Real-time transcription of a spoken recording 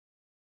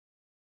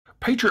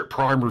Patriot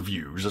Prime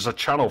Reviews is a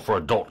channel for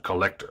adult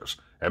collectors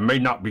and may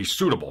not be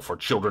suitable for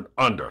children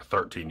under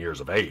 13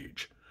 years of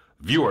age.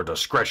 Viewer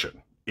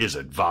discretion is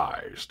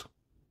advised.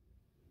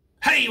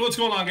 Hey, what's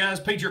going on,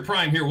 guys? Patriot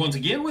Prime here once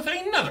again with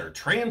another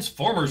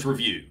Transformers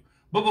review.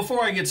 But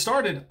before I get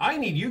started, I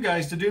need you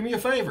guys to do me a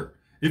favor.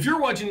 If you're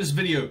watching this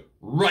video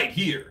right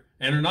here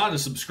and are not a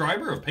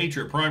subscriber of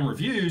Patriot Prime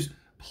Reviews,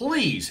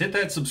 please hit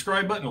that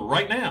subscribe button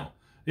right now.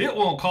 It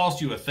won't cost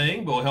you a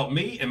thing, but will help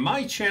me and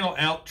my channel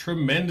out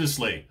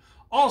tremendously.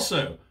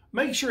 Also,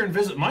 make sure and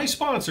visit my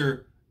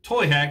sponsor,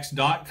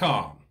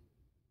 Toyhax.com.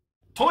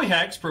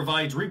 Toyhax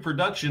provides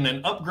reproduction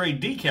and upgrade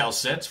decal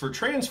sets for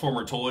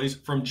Transformer toys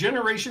from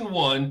Generation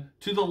 1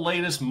 to the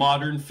latest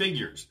modern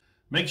figures.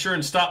 Make sure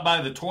and stop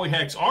by the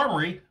Toyhax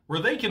Armory, where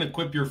they can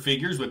equip your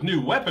figures with new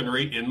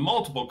weaponry in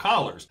multiple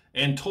colors.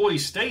 And Toy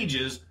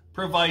Stages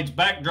provides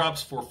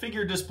backdrops for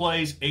figure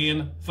displays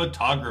and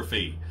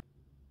photography.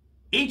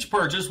 Each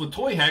purchase with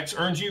Toyhax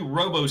earns you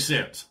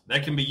RoboCents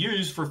that can be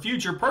used for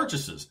future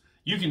purchases.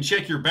 You can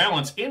check your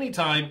balance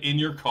anytime in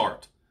your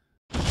cart.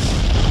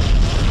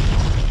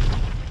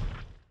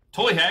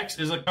 Toyhax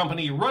is a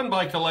company run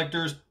by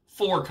collectors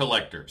for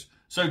collectors.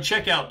 So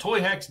check out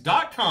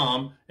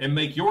Toyhax.com and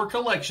make your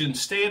collection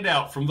stand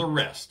out from the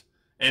rest.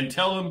 And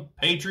tell them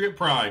Patriot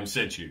Prime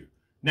sent you.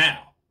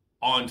 Now,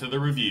 on to the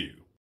review.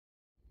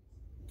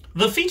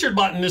 The featured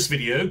bot in this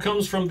video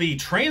comes from the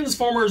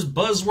Transformers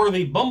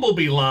Buzzworthy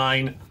Bumblebee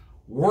line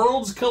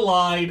Worlds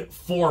Collide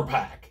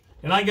 4-pack.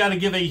 And I got to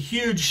give a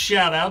huge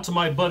shout out to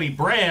my buddy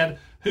Brad,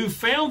 who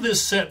found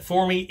this set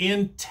for me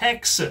in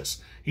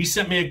Texas. He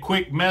sent me a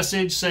quick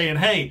message saying,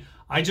 hey,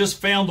 I just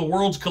found the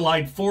Worlds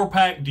Collide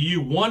 4-pack. Do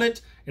you want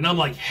it? And I'm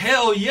like,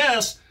 hell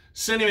yes.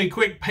 Sent him a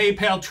quick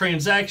PayPal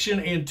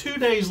transaction, and 2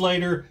 days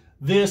later,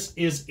 this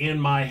is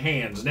in my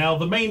hands. Now,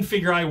 the main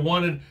figure I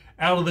wanted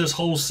out of this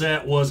whole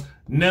set was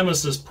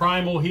Nemesis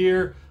Primal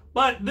here,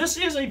 but this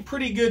is a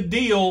pretty good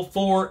deal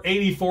for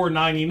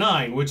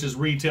 $84.99, which is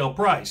retail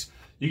price.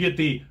 You get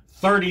the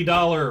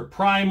 $30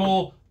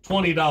 Primal,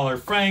 $20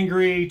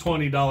 Fangry,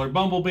 $20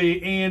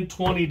 Bumblebee, and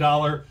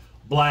 $20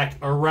 Black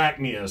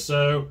Arachnia.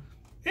 So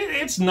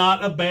it's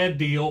not a bad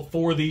deal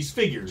for these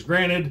figures.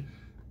 Granted,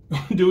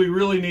 do we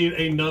really need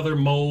another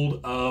mold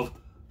of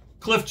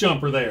Cliff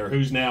Jumper there,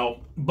 who's now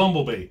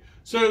Bumblebee?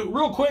 So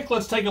real quick,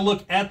 let's take a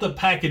look at the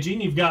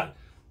packaging. You've got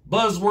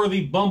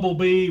Buzzworthy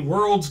Bumblebee,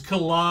 Worlds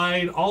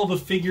Collide. All the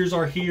figures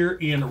are here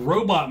in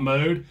robot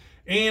mode.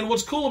 And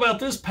what's cool about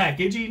this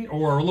packaging,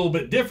 or a little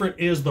bit different,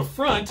 is the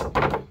front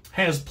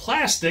has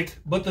plastic,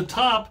 but the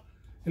top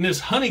in this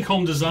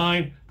honeycomb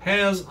design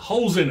has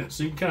holes in it.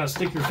 So you can kind of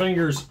stick your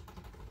fingers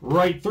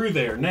right through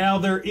there. Now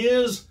there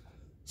is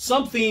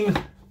something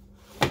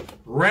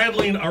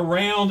rattling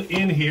around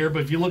in here,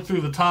 but if you look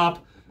through the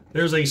top,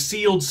 there's a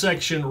sealed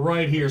section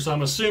right here. So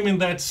I'm assuming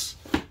that's,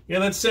 yeah,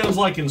 that sounds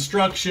like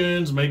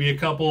instructions, maybe a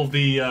couple of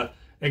the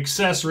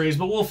accessories,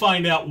 but we'll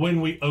find out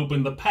when we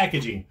open the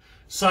packaging.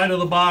 Side of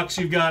the box,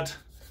 you've got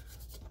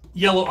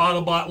yellow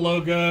Autobot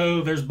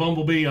logo. There's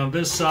Bumblebee on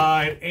this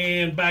side,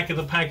 and back of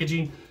the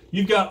packaging,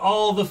 you've got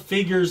all the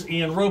figures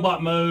in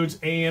robot modes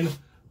and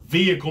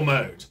vehicle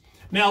modes.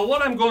 Now,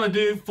 what I'm going to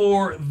do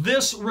for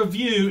this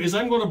review is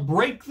I'm going to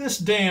break this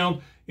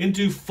down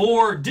into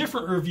 4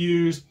 different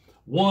reviews,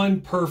 one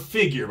per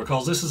figure,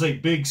 because this is a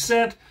big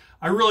set.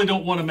 I really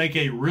don't want to make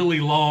a really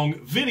long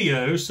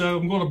video, so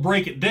I'm going to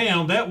break it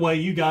down. That way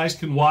you guys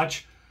can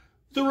watch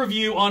the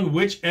review on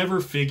whichever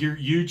figure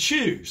you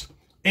choose.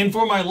 And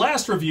for my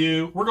last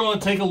review, we're going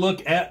to take a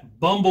look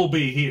at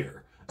Bumblebee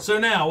here. So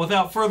now,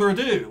 without further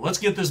ado, let's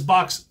get this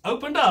box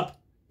opened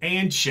up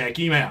and check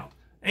him out.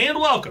 And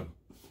welcome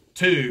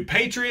to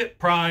Patriot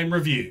Prime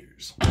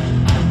Reviews.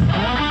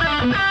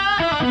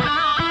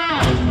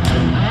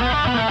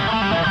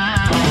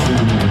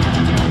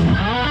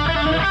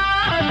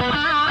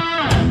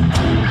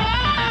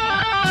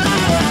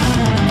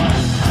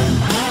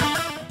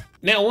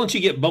 Now, once you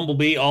get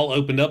Bumblebee all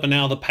opened up and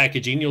out of the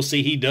packaging, you'll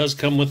see he does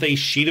come with a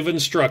sheet of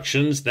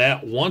instructions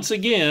that, once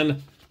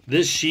again,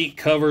 this sheet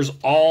covers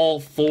all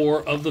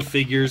 4 of the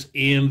figures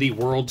in the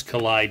Worlds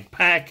Collide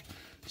pack.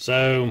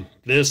 So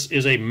this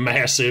is a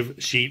massive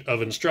sheet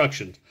of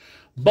instructions.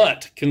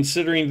 But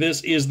considering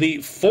this is the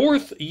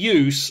 4th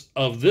use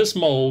of this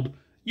mold,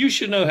 you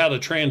should know how to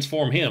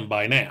transform him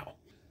by now.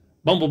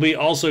 Bumblebee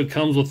also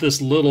comes with this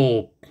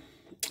little,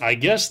 I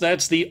guess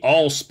that's the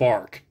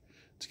Allspark.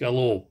 It's got a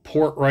little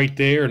port right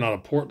there, not a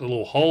port, a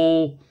little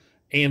hole.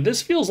 And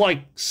this feels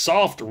like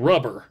soft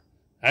rubber.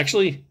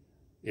 Actually,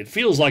 it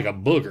feels like a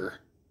booger.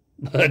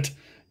 But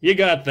you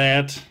got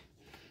that.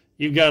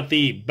 You've got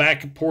the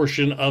back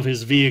portion of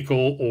his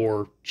vehicle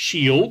or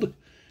shield.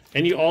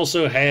 And you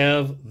also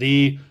have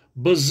the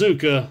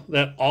bazooka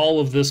that all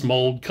of this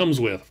mold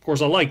comes with. Of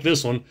course, I like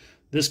this one.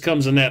 This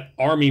comes in that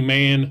Army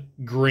Man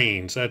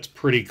green, so that's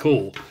pretty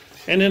cool.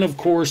 And then, of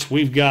course,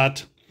 we've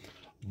got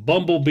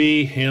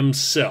Bumblebee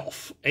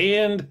himself,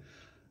 and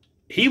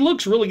he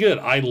looks really good.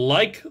 I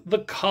like the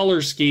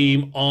color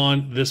scheme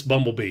on this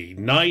Bumblebee.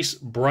 Nice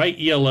bright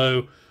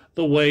yellow,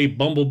 the way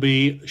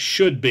Bumblebee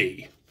should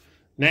be.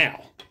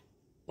 Now,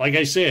 like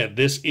I said,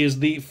 this is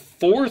the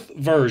 4th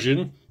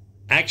version,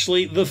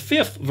 actually the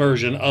 5th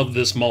version of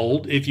this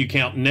mold, if you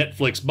count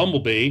Netflix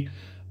Bumblebee.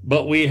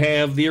 But we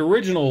have the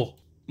original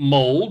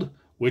mold,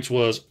 which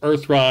was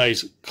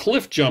Earthrise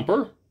Cliff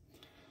Jumper,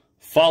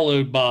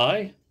 followed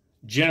by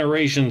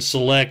Generation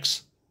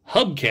Select's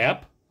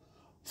Hubcap,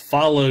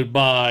 followed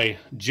by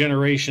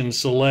Generation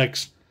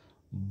Select's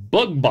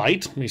Bug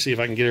Bite. Let me see if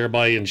I can get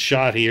everybody in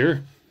shot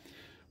here,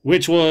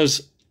 which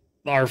was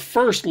our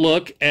first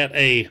look at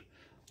a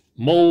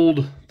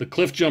mold, the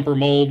Cliff Jumper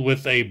mold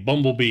with a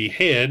Bumblebee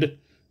head.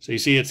 So you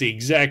see it's the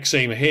exact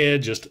same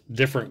head, just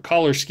different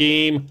color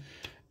scheme.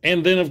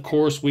 And then, of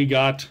course, we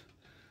got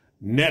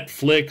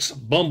Netflix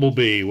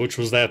Bumblebee, which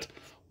was that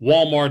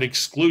Walmart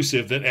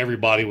exclusive that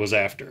everybody was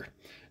after.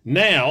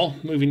 Now,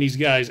 moving these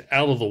guys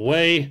out of the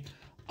way,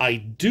 I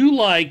do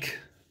like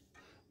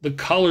the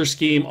color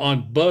scheme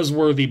on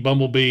Buzzworthy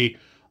Bumblebee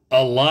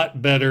a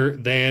lot better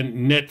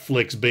than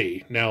Netflix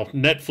Bee. Now,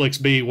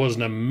 Netflix Bee was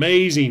an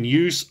amazing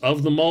use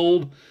of the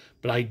mold,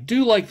 but I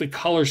do like the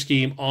color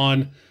scheme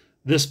on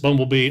this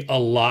Bumblebee a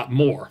lot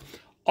more.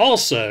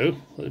 Also,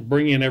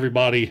 bring in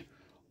everybody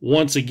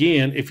once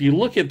again, if you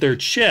look at their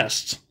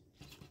chests,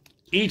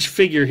 each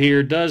figure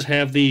here does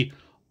have the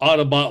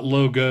Autobot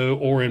logo,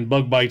 or in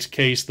Bug Bite's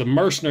case, the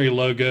Mercenary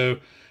logo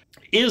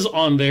is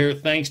on there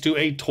thanks to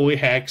a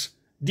Toyhax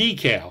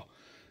decal.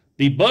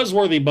 The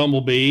Buzzworthy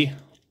Bumblebee,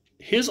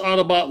 his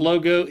Autobot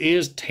logo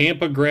is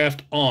Tampa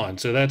graphed on,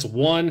 so that's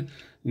one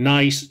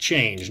nice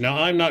change. Now,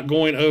 I'm not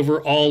going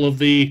over all of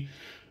the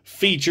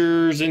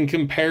features and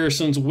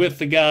comparisons with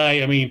the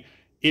guy. I mean,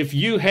 if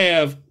you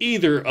have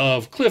either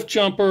of Cliff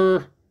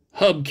Jumper,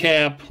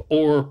 Hubcap,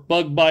 or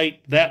Bug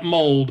Bite, that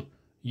mold,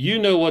 you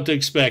know what to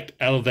expect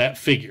out of that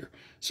figure.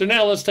 So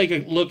now let's take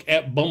a look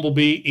at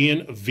Bumblebee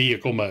in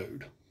vehicle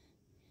mode.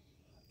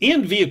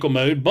 In vehicle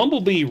mode,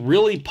 Bumblebee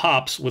really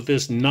pops with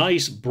this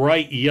nice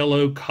bright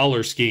yellow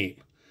color scheme.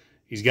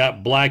 He's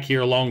got black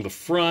here along the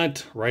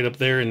front, right up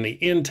there in the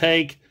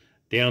intake,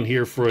 down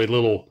here for a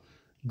little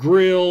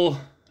grill,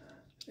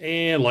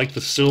 and like the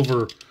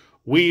silver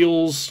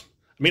wheels.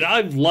 I mean,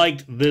 I've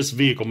liked this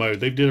vehicle mode.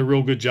 They did a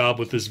real good job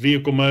with this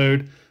vehicle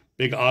mode.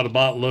 Big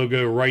Autobot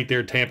logo right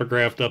there, Tampa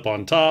graphed up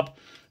on top.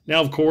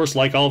 Now, of course,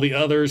 like all the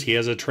others, he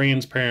has a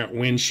transparent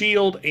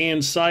windshield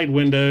and side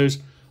windows,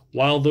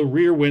 while the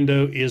rear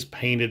window is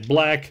painted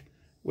black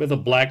with a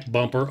black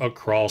bumper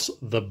across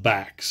the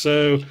back.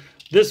 So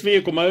this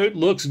vehicle mode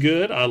looks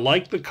good. I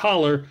like the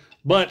color,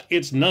 but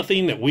it's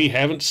nothing that we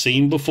haven't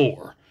seen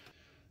before.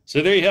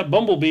 So there you have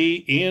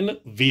Bumblebee in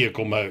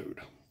vehicle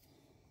mode.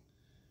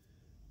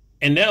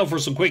 And now for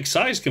some quick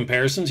size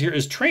comparisons. Here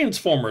is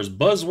Transformers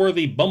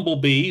Buzzworthy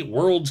Bumblebee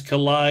Worlds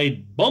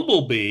Collide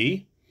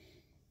Bumblebee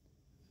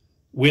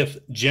with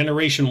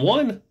Generation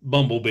 1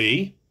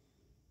 Bumblebee,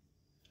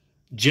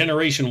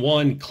 Generation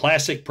 1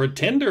 Classic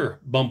Pretender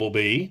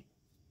Bumblebee,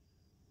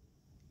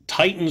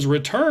 Titans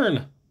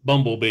Return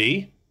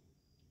Bumblebee,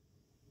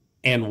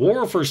 and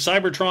War for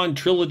Cybertron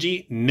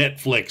Trilogy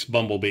Netflix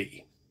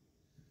Bumblebee.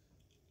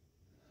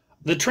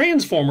 The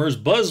Transformers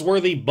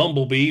Buzzworthy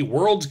Bumblebee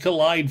Worlds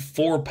Collide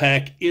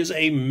 4-pack is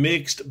a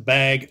mixed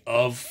bag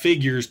of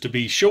figures, to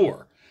be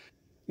sure.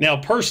 Now,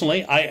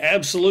 personally, I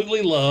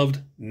absolutely loved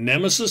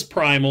Nemesis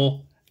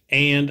Primal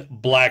and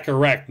Black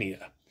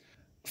Arachnia.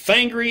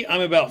 Fangry,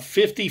 I'm about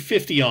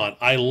 50-50 on.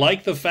 I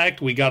like the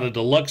fact we got a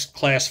deluxe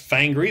class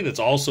Fangry that's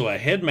also a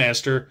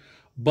headmaster,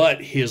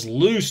 but his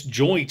loose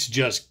joints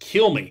just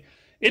kill me.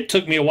 It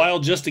took me a while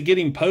just to get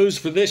him posed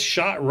for this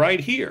shot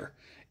right here.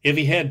 If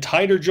he had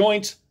tighter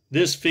joints,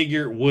 this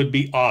figure would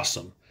be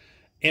awesome.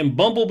 And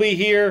Bumblebee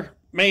here,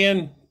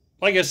 man,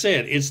 like I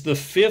said, it's the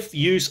 5th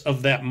use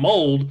of that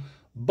mold,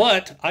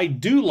 but I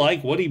do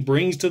like what he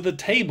brings to the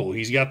table.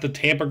 He's got the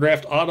Tampa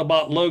graphed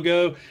Autobot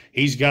logo.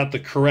 He's got the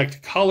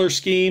correct color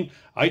scheme.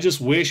 I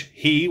just wish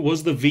he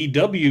was the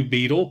VW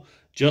Beetle,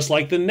 just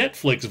like the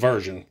Netflix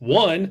version.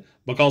 One,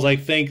 because I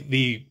think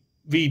the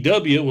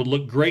VW would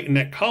look great in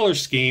that color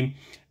scheme.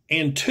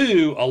 And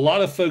two, a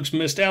lot of folks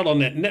missed out on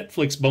that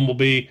Netflix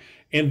Bumblebee,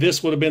 and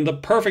this would have been the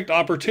perfect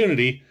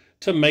opportunity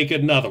to make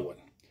another one.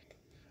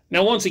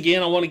 Now, once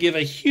again, I want to give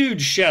a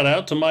huge shout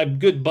out to my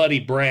good buddy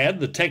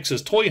Brad, the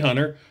Texas Toy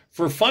Hunter,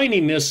 for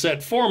finding this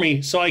set for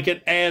me so I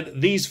could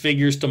add these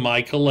figures to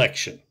my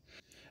collection.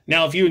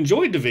 Now, if you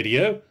enjoyed the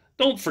video,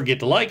 don't forget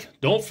to like,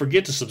 don't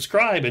forget to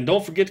subscribe, and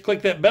don't forget to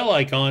click that bell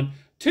icon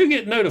to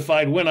get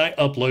notified when I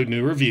upload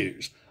new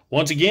reviews.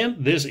 Once again,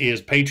 this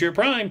is Patriot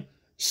Prime,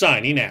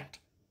 signing out.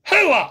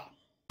 Hooah!